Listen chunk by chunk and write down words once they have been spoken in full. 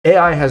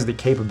AI has the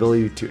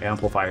capability to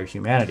amplify our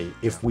humanity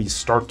if we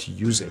start to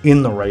use it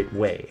in the right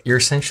way. You're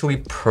essentially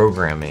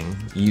programming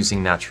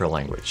using natural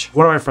language.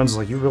 One of my friends is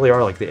like, you really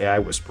are like the AI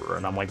whisperer.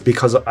 And I'm like,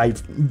 because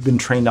I've been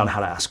trained on how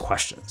to ask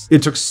questions.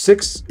 It took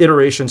 6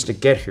 iterations to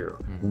get here.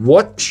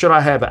 What should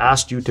I have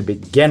asked you to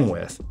begin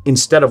with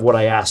instead of what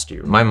I asked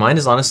you? My mind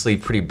is honestly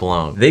pretty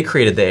blown. They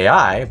created the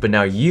AI, but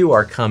now you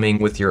are coming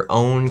with your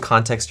own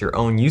context, your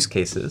own use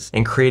cases,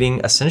 and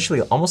creating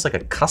essentially almost like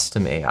a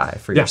custom AI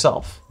for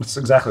yourself. That's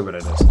exactly what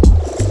it is.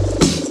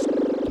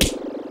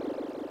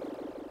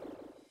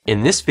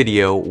 In this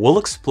video, we'll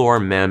explore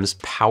MEM's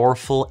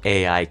powerful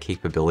AI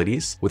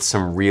capabilities with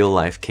some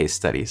real-life case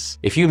studies.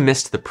 If you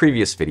missed the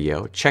previous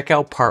video, check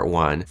out part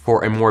 1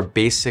 for a more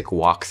basic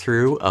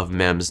walkthrough of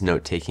MEM's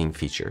note-taking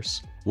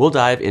features. We'll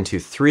dive into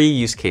 3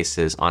 use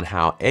cases on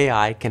how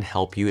AI can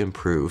help you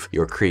improve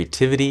your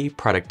creativity,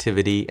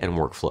 productivity, and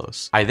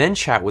workflows. I then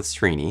chat with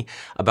Srini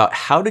about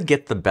how to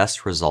get the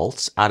best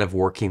results out of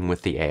working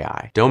with the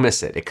AI. Don't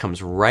miss it. It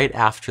comes right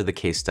after the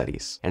case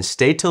studies. And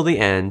stay till the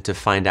end to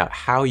find out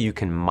how you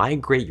can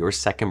migrate your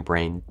second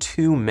brain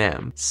to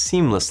MEM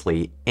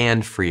seamlessly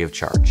and free of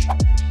charge.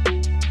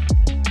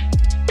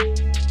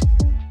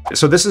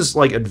 So this is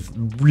like a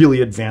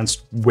really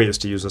advanced ways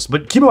to use this,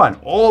 but keep in mind,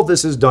 all of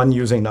this is done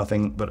using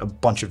nothing but a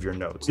bunch of your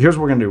notes. Here's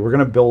what we're gonna do. We're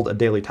gonna build a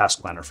daily task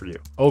planner for you.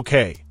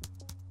 Okay,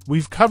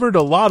 we've covered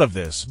a lot of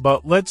this,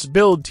 but let's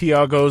build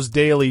Tiago's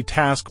daily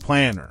task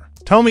planner.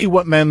 Tell me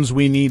what MEMs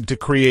we need to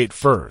create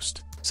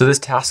first. So this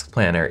task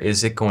planner,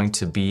 is it going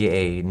to be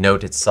a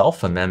note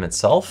itself, a MEM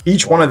itself?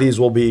 Each one of these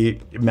will be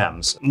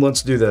MEMs.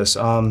 Let's do this.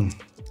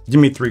 Give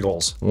me 3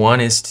 goals.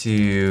 1 is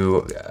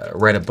to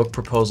write a book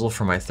proposal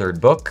for my 3rd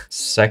book.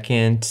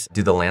 2nd,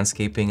 do the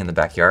landscaping in the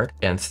backyard.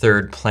 And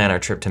 3rd, plan our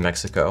trip to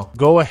Mexico.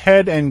 Go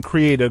ahead and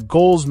create a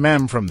goals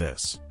MEM from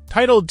this,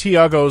 titled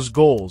Tiago's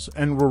Goals,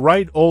 and we'll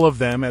write all of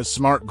them as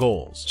SMART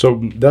goals. So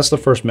that's the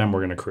first MEM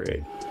we're gonna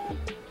create.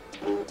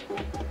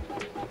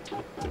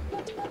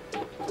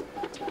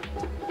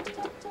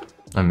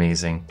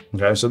 Amazing.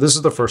 Okay, so this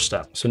is the first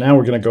step. So now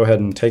we're gonna go ahead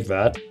and take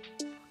that.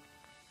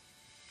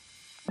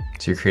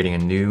 So you're creating a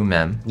new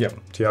MEM.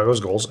 Yep, Tiago's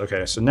goals.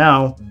 Okay, so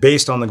now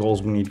based on the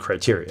goals, we need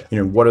criteria.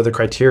 What are the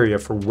criteria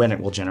for when it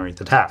will generate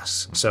the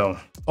tasks? So,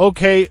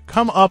 okay,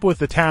 come up with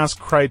the task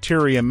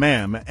criteria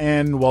MEM,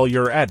 and while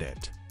you're at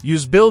it,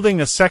 use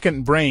building a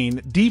second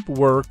brain, deep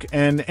work,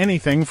 and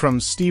anything from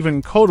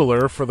Stephen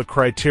Kotler for the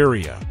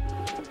criteria.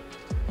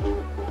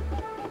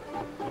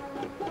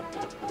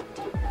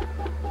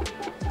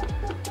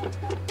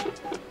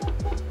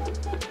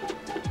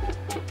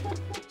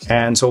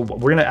 And so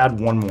we're gonna add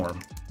one more.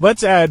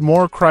 Let's add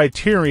more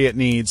criteria. It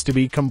needs to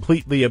be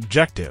completely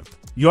objective.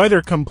 You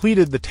either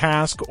completed the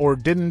task or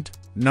didn't.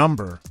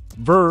 Number,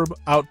 verb,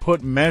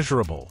 output,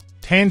 measurable,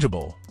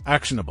 tangible,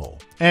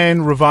 actionable,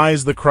 and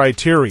revise the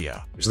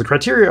criteria. So the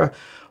criteria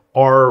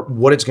are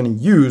what it's going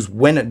to use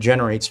when it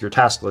generates your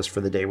task list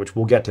for the day, which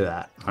we'll get to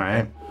that, all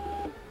right?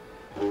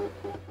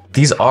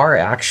 These are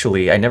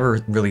actually, I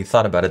never really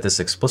thought about it this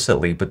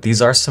explicitly, but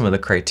these are some of the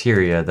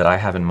criteria that I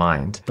have in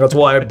mind. That's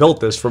why I built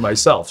this for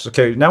myself. So,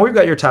 okay, now we've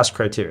got your task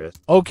criteria.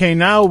 Okay,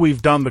 now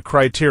we've done the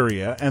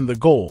criteria and the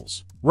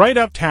goals. Write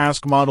up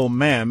task model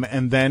MEM,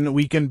 and then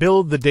we can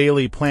build the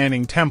daily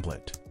planning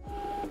template.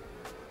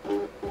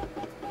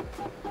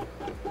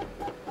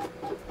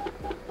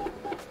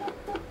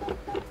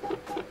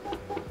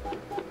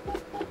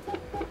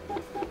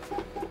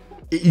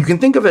 You can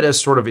think of it as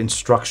sort of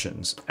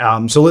instructions.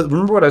 So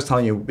remember what I was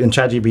telling you in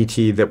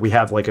ChatGPT that we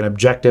have like an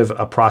objective,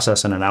 a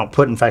process, and an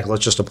output. In fact,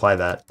 let's just apply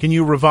that. Can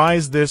you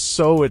revise this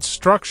so it's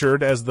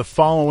structured as the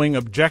following: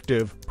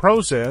 objective,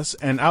 process,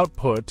 and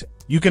output?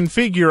 You can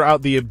figure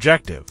out the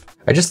objective.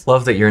 I just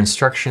love that your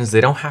instructions, they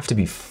don't have to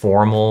be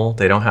formal.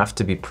 They don't have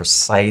to be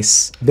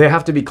precise. They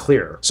have to be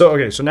clear. So,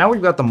 okay, so now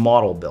we've got the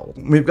model built.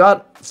 We've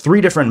got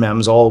 3 different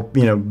MEMs all,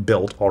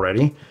 built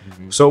already.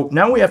 So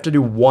now we have to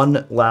do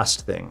one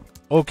last thing.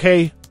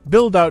 Okay,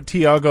 build out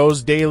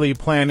Tiago's daily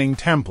planning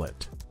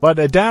template, but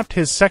adapt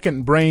his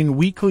second brain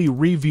weekly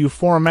review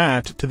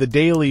format to the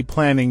daily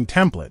planning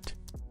template,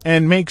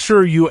 and make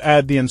sure you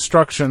add the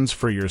instructions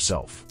for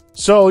yourself,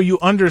 so you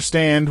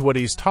understand what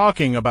he's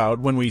talking about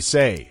when we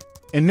say,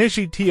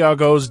 initiate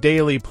Tiago's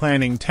daily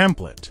planning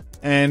template,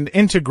 and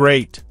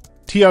integrate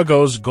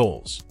Tiago's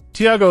goals,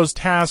 Tiago's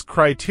task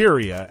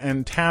criteria,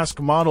 and task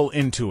model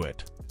into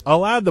it.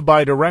 I'll add the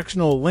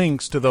bidirectional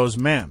links to those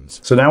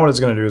MEMs. So now what it's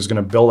going to do is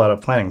going to build out a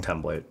planning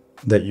template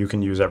that you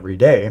can use every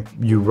day.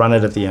 You run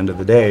it at the end of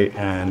the day,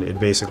 and it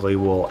basically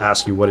will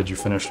ask you, what did you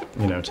finish,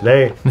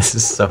 today? This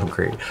is so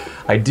great.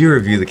 I do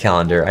review the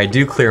calendar. I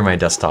do clear my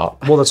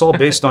desktop. Well, that's all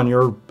based on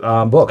your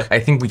book. I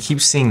think we keep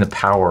seeing the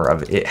power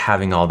of it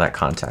having all that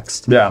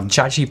context. Yeah.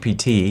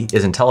 ChatGPT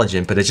is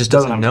intelligent, but it just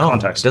doesn't know.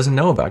 Context. It doesn't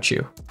know about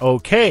you.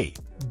 Okay,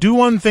 do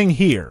one thing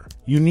here.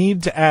 You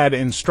need to add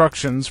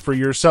instructions for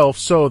yourself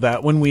so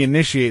that when we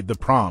initiate the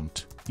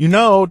prompt,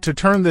 to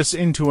turn this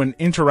into an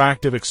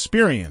interactive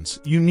experience,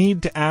 you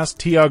need to ask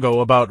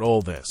Tiago about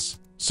all this.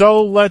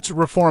 So let's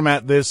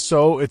reformat this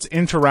so it's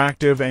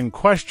interactive and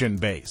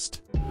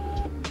question-based.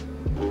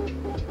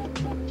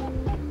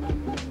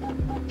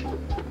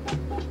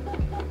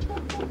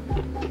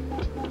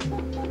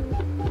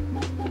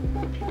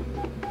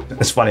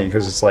 It's funny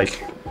because it's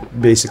like,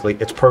 basically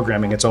it's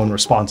programming its own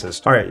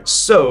responses. All right,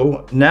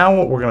 so now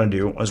what we're gonna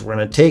do is we're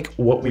gonna take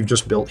what we've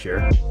just built here,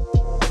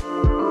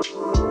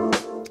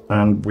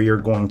 and we are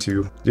going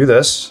to do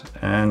this,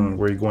 and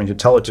we're going to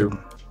tell it to.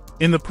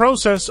 In the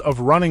process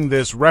of running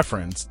this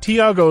reference,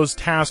 Tiago's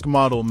task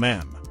model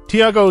mem,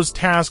 Tiago's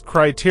task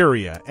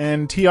criteria,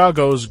 and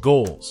Tiago's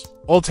goals.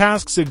 All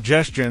task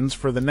suggestions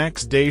for the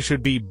next day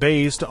should be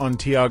based on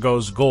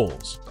Tiago's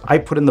goals. I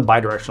put in the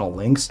bidirectional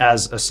links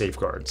as a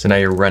safeguard. So now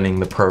you're running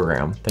the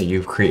program that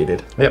you've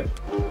created. Yep.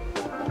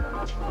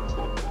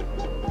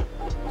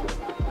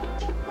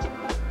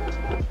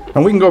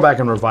 And we can go back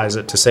and revise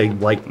it to say,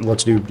 like,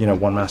 let's do,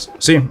 one mess.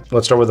 See,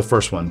 let's start with the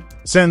first one.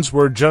 Since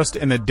we're just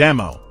in a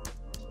demo,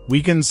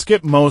 we can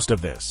skip most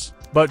of this,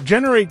 but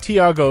generate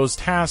Tiago's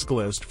task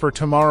list for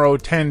tomorrow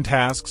 10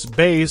 tasks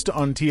based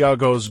on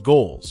Tiago's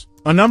goals.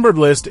 A numbered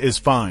list is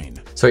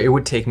fine. So it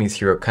would take me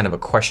through a kind of a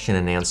question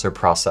and answer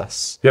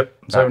process. Yep.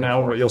 So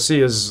now what you'll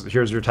see is,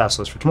 here's your task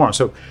list for tomorrow.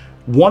 So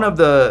one of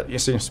the, you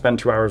spend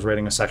 2 hours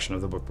writing a section of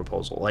the book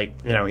proposal. Like,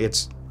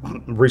 it's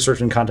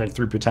researching content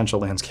through potential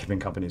landscaping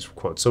companies for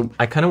quotes. So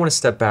I kind of want to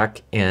step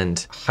back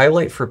and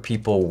highlight for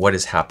people what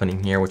is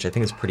happening here, which I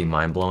think is pretty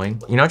mind-blowing.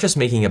 You're not just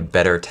making a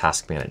better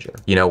task manager,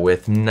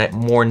 with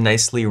more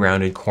nicely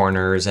rounded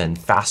corners and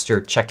faster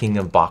checking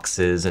of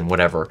boxes and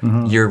whatever.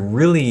 You're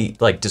really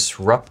like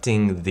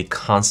disrupting the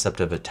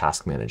concept of a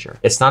task manager.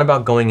 It's not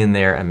about going in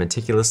there and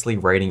meticulously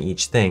writing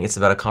each thing. It's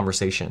about a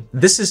conversation.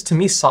 This is, to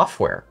me,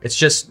 software. It's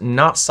just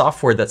not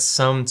software that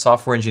some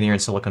software engineer in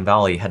Silicon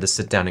Valley had to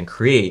sit down and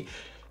create.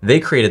 They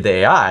created the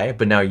AI,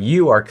 but now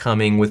you are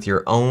coming with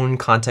your own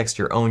context,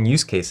 your own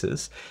use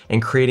cases,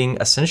 and creating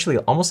essentially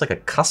almost like a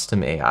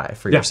custom AI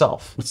for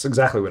yourself. That's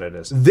exactly what it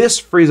is. This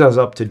frees us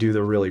up to do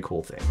the really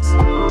cool things.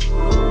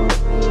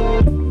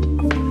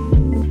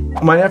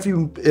 My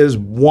nephew is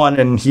 1,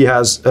 and he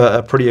has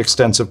a pretty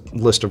extensive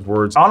list of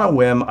words. On a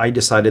whim, I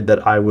decided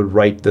that I would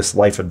write this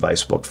life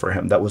advice book for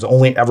him that was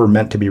only ever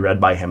meant to be read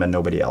by him and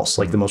nobody else,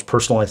 like the most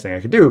personalized thing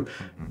I could do,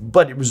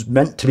 but it was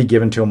meant to be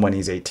given to him when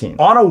he's 18.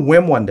 On a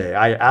whim one day,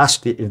 I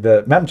asked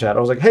the mem chat, I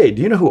was like, hey,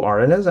 do you know who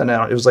Aaron is? And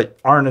it was like,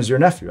 Aaron is your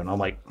nephew. And I'm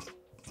like,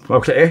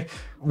 okay.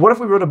 What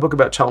if we wrote a book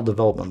about child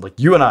development, like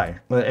you and I,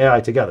 with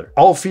AI together?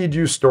 I'll feed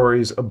you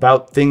stories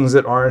about things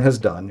that Aaron has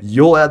done.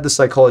 You'll add the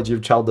psychology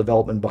of child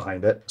development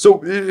behind it.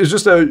 So it's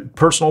just a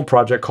personal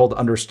project called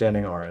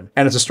Understanding Aaron.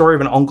 And it's a story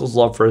of an uncle's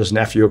love for his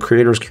nephew, a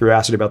creator's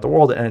curiosity about the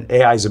world, and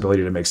an AI's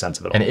ability to make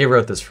sense of it all. And it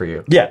wrote this for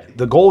you. Yeah,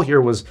 the goal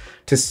here was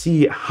to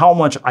see how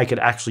much I could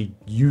actually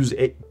use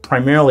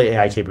primarily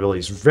AI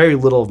capabilities, very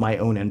little of my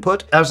own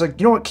input. I was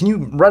like, you know what, can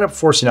you write up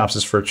 4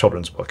 synopses for a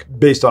children's book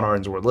based on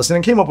Aaron's word list?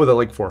 And came up with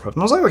like 4 or 5.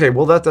 And I was like, okay,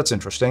 well, that's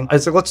interesting. I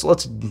said,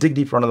 let's dig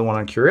deeper into the one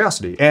on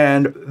curiosity.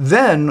 And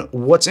then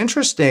what's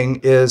interesting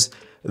is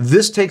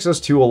this takes us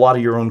to a lot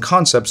of your own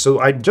concepts. So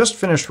I just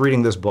finished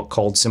reading this book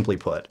called Simply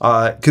Put,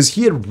 because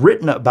he had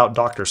written about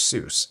Dr.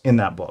 Seuss in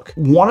that book.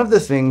 One of the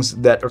things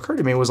that occurred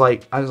to me was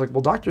I was like,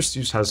 well, Dr.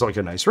 Seuss has like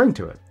a nice ring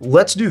to it.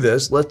 Let's do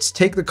this. Let's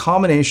take the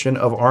combination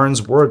of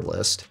Aaron's word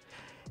list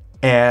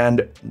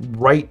and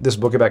write this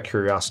book about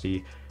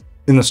curiosity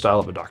in the style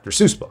of a Dr.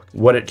 Seuss book.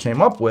 What it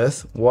came up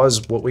with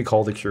was what we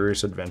call the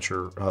curious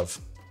adventure of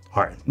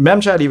Aaron.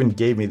 MemChat even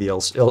gave me the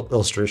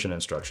illustration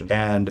instructions,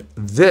 and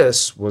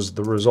this was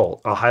the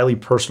result. A highly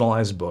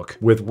personalized book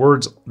with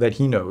words that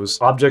he knows,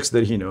 objects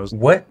that he knows.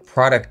 What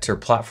product or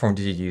platform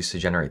did you use to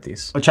generate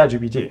these?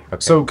 ChatGPT. Okay.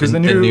 So, because the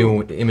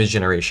new image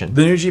generation.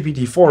 The new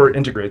GPT-4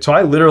 integrates.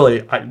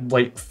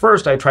 So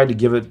first I tried to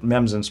give it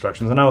MEMS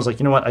instructions, and I was like,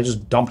 you know what? I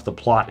just dumped the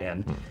plot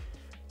in.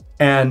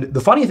 And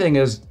the funny thing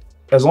is,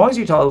 as long as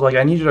you tell it, like,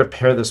 I need you to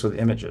pair this with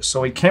images.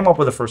 So it came up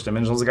with the first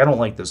image. I was like, I don't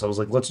like this. I was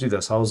like, let's do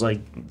this. I was like,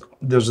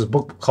 there's this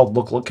book called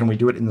Look, can we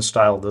do it in the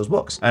style of those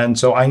books? And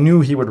so I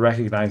knew he would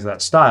recognize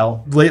that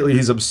style. Lately,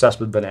 he's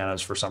obsessed with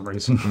bananas for some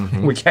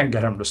reason. We can't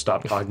get him to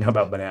stop talking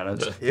about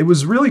bananas. It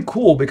was really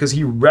cool because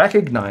he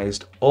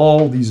recognized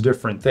all these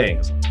different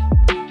things.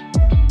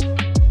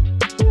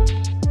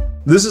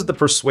 This is the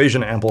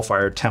persuasion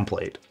amplifier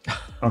template,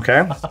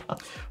 okay?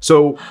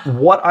 So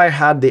what I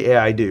had the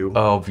AI do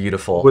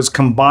was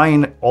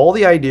combine all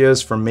the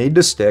ideas from Made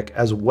to Stick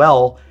as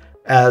well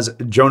as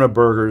Jonah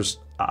Berger's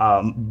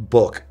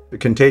book,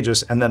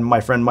 Contagious, and then my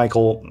friend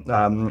Michael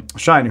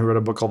Shine, who wrote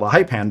a book called The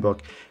Hype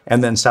Handbook,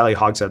 and then Sally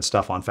Hogshead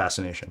stuff on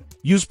fascination.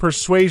 Use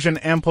persuasion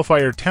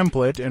amplifier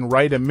template and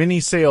write a mini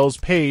sales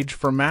page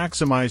for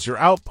maximize your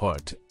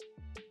output.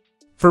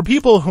 For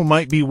people who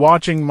might be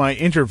watching my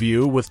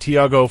interview with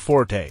Tiago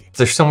Forte.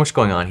 There's so much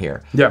going on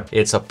here. Yeah.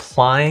 It's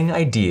applying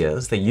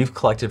ideas that you've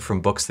collected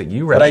from books that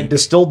you read. But I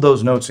distilled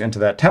those notes into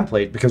that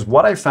template because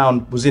what I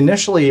found was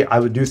initially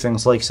I would do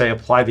things like, say,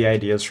 apply the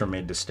ideas from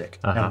Made to Stick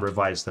and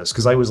revise this.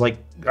 Because I was like,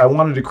 I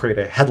wanted to create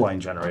a headline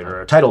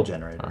generator, a title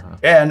generator.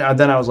 And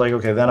then I was like,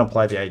 okay, then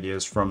apply the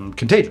ideas from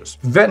Contagious.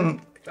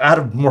 Then out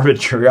of morbid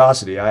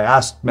curiosity, I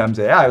asked MEMS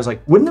AI, I was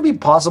like, wouldn't it be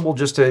possible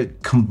just to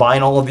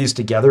combine all of these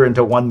together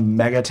into one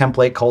mega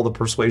template called the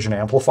persuasion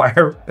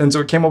amplifier? And so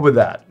it came up with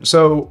that.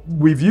 So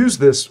we've used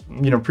this,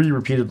 pretty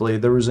repeatedly.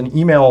 There was an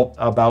email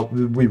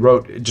we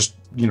wrote just,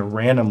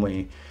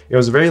 randomly. It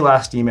was the very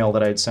last email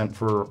that I had sent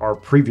for our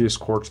previous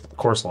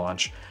course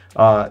launch.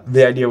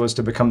 The idea was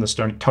to become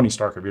the Tony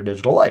Stark of your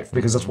digital life,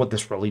 because that's what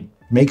this really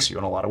makes you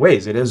in a lot of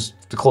ways. It is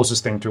the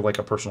closest thing to like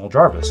a personal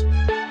Jarvis.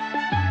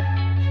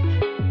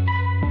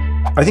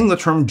 I think the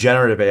term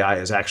generative AI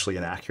is actually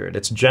inaccurate.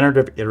 It's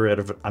generative,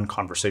 iterative, and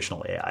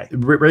conversational AI.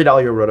 Ray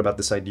Dalio wrote about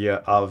this idea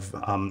of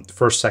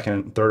first, second,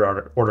 and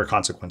third order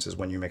consequences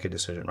when you make a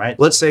decision, right?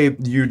 Let's say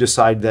you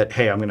decide that,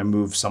 hey, I'm going to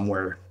move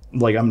somewhere,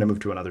 like I'm going to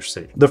move to another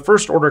city. The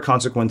first order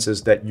consequence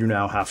is that you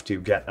now have to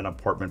get an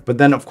apartment. But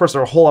then, of course,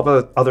 there are a whole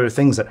other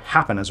things that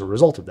happen as a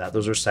result of that.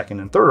 Those are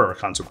second and third order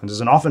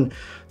consequences. And often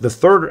the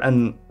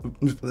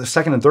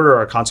second and third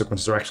order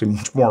consequences are actually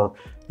much more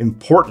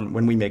important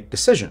when we make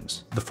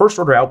decisions. The first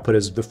order output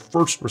is the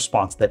first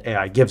response that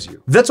AI gives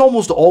you. That's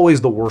almost always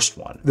the worst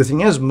one. The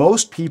thing is,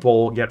 most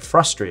people get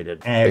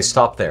frustrated and they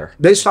stop there.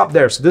 They stop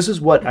there. So this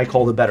is what I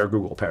call the better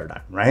Google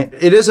paradigm, right?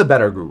 It is a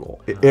better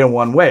Google in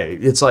one way.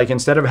 It's like,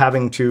 instead of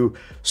having to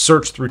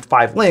search through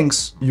 5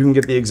 links, you can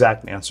get the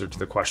exact answer to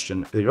the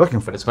question that you're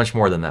looking for. It's much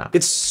more than that.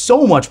 It's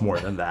so much more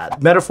than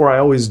that. Metaphor I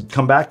always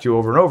come back to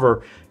over and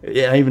over,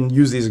 and I even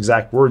use these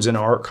exact words in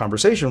our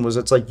conversation, was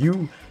it's like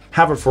you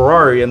have a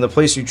Ferrari and the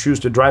place you choose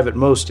to drive it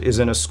most is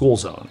in a school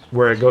zone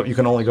where you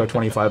can only go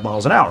 25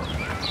 miles an hour.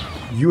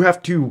 You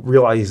have to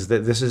realize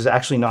that this is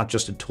actually not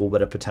just a tool,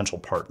 but a potential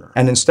partner.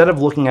 And instead of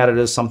looking at it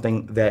as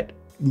something that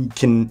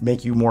can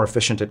make you more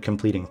efficient at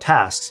completing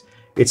tasks,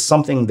 it's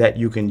something that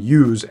you can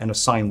use and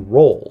assign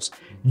roles.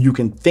 You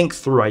can think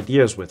through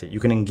ideas with it. You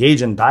can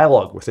engage in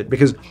dialogue with it,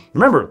 because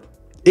remember,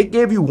 it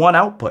gave you one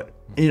output.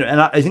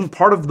 And I think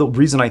part of the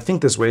reason I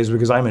think this way is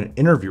because I'm an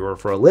interviewer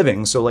for a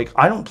living. So like,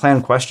 I don't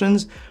plan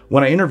questions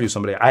when I interview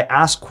somebody. I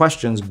ask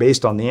questions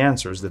based on the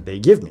answers that they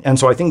give me. And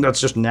so I think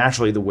that's just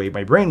naturally the way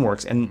my brain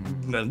works.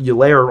 And you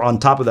layer on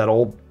top of that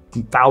all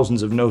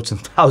thousands of notes and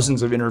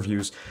thousands of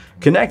interviews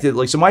connected.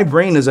 So my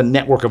brain is a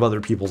network of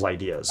other people's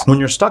ideas. When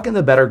you're stuck in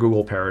the better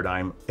Google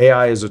paradigm,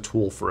 AI is a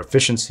tool for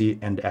efficiency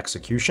and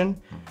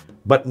execution.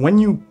 But when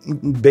you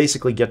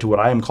basically get to what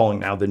I am calling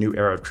now the new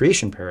era of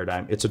creation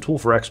paradigm, it's a tool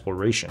for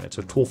exploration. It's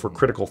a tool for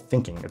critical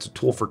thinking. It's a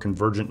tool for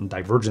convergent and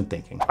divergent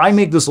thinking. I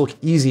make this look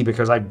easy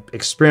because I've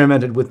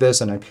experimented with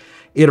this and I've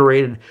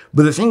iterated.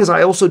 But the thing is,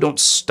 I also don't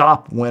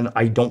stop when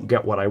I don't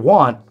get what I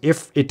want.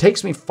 If it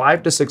takes me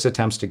 5 to 6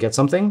 attempts to get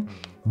something,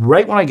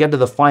 right when I get to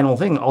the final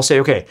thing, I'll say,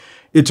 okay,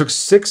 it took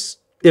 6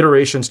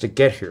 iterations to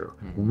get here.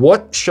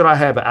 What should I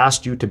have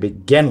asked you to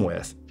begin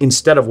with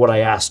instead of what I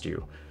asked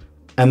you?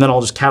 And then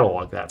I'll just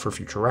catalog that for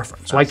future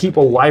reference. So I keep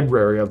a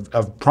library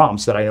of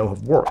prompts that I know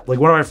have worked. Like,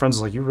 one of my friends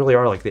is like, you really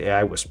are like the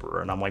AI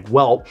whisperer. And I'm like,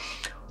 well,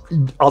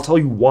 I'll tell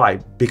you why,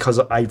 because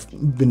I've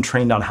been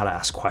trained on how to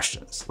ask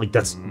questions. Like,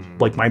 that's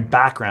like my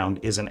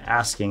background is in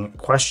asking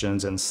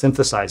questions and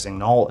synthesizing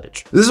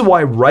knowledge. This is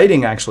why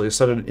writing actually is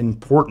such an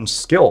important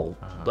skill.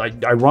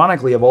 Like,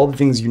 ironically, of all the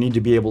things you need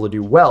to be able to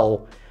do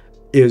well,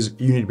 is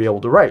you need to be able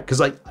to write. Because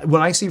like,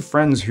 when I see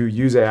friends who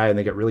use AI and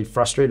they get really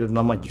frustrated, and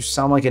I'm like, you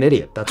sound like an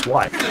idiot. That's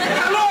why.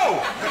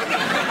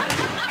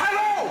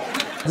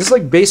 This is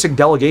like basic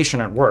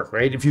delegation at work,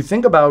 right? If you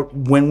think about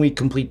when we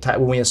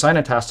assign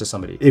a task to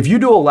somebody, if you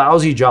do a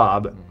lousy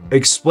job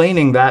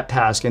explaining that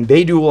task and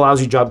they do a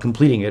lousy job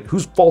completing it,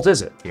 whose fault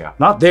is it? Yeah.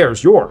 Not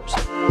theirs, yours.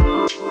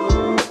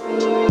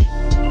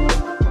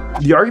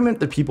 The argument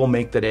that people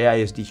make that AI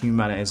is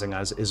dehumanizing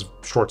us is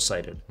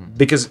short-sighted.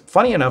 Because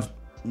funny enough,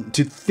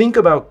 to think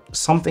about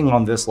something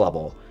on this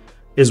level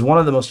is one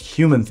of the most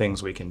human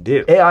things we can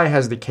do. AI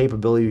has the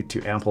capability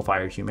to amplify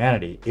our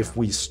humanity if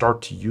we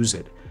start to use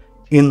it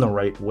in the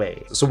right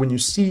way. So when you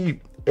see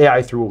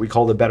AI through what we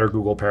call the better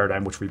Google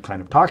paradigm, which we've kind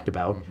of talked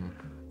about,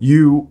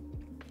 you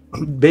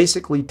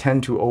basically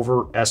tend to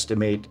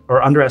overestimate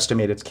or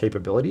underestimate its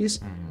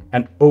capabilities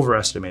and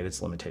overestimate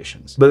its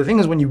limitations. But the thing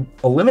is, when you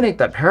eliminate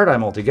that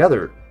paradigm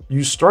altogether,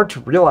 you start to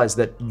realize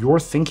that your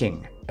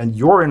thinking and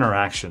your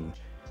interaction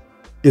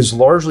is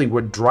largely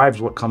what drives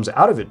what comes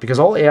out of it, because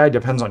all AI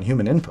depends on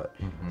human input.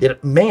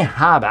 It may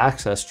have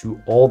access to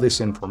all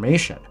this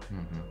information,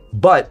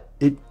 but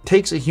it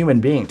takes a human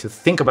being to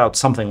think about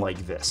something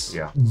like this.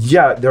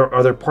 Yeah, there are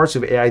other parts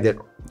of AI that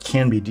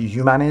can be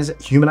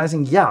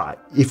dehumanizing. Yeah,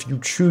 if you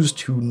choose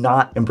to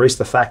not embrace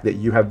the fact that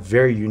you have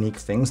very unique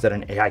things that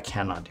an AI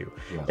cannot do.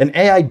 An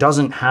AI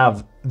doesn't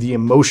have the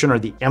emotion or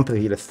the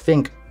empathy to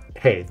think,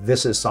 hey,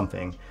 this is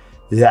something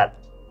that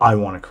I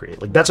want to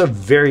create. Like, that's a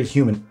very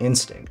human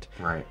instinct.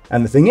 Right.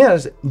 And the thing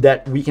is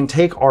that we can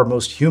take our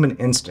most human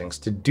instincts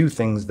to do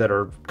things that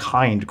are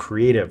kind,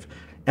 creative,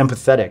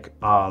 empathetic,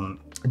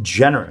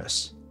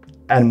 generous.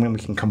 And when we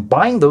can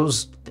combine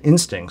those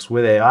instincts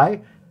with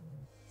AI,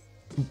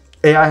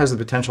 AI has the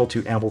potential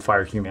to amplify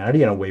our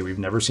humanity in a way we've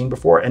never seen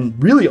before,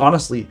 and really,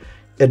 honestly,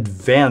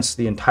 advance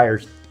the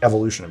entire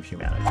evolution of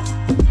humanity.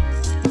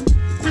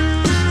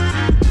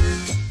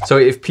 So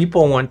if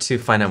people want to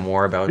find out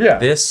more about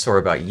this or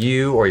about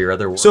you or your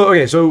other work. So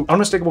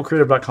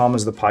unmistakablecreative.com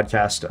is the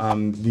podcast.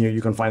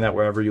 You can find that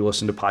wherever you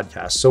listen to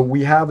podcasts. So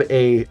we have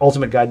a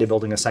ultimate guide to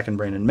building a second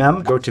brain in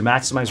MEM. Go to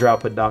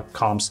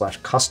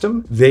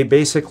maximizeyouroutput.com/custom. They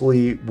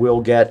basically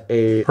will get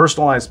a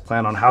personalized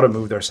plan on how to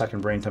move their second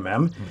brain to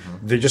MEM.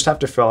 They just have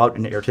to fill out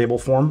an Airtable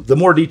form. The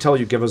more detail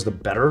you give us, the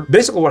better.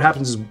 Basically what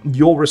happens is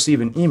you'll receive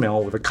an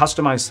email with a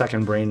customized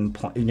second brain,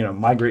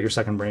 migrate your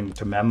second brain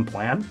to MEM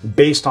plan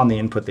based on the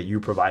input that you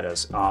provide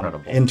us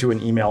into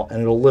an email,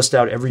 and it'll list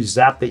out every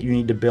zap that you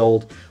need to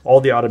build,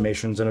 all the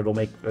automations, and it'll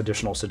make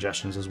additional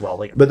suggestions as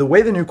well. But the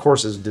way the new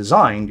course is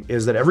designed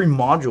is that every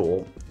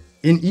module,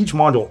 in each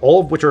module, all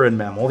of which are in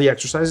MEM, all the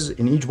exercises,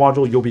 in each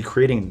module, you'll be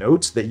creating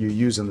notes that you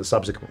use in the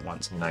subsequent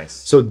ones. Nice.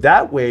 So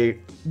that way,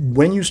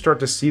 when you start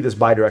to see this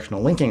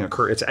bidirectional linking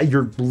occur,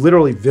 you're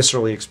literally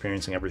viscerally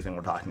experiencing everything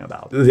we're talking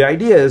about. The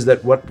idea is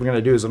that what we're going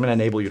to do is I'm going to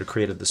enable you to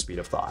create at the speed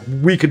of thought.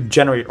 We could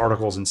generate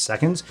articles in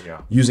seconds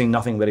using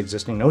nothing but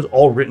existing notes,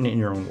 all written in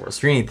your own words.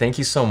 Srini, thank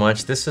you so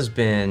much. This has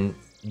been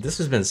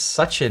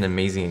such an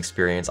amazing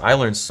experience. I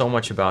learned so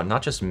much about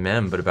not just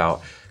MEM, but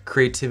about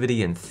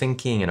creativity and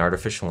thinking and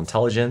artificial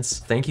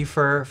intelligence. Thank you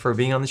for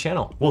being on the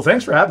channel. Well,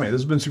 thanks for having me.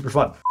 This has been super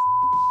fun.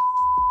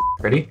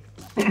 Ready?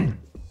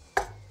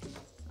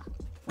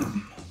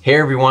 Hey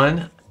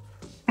everyone.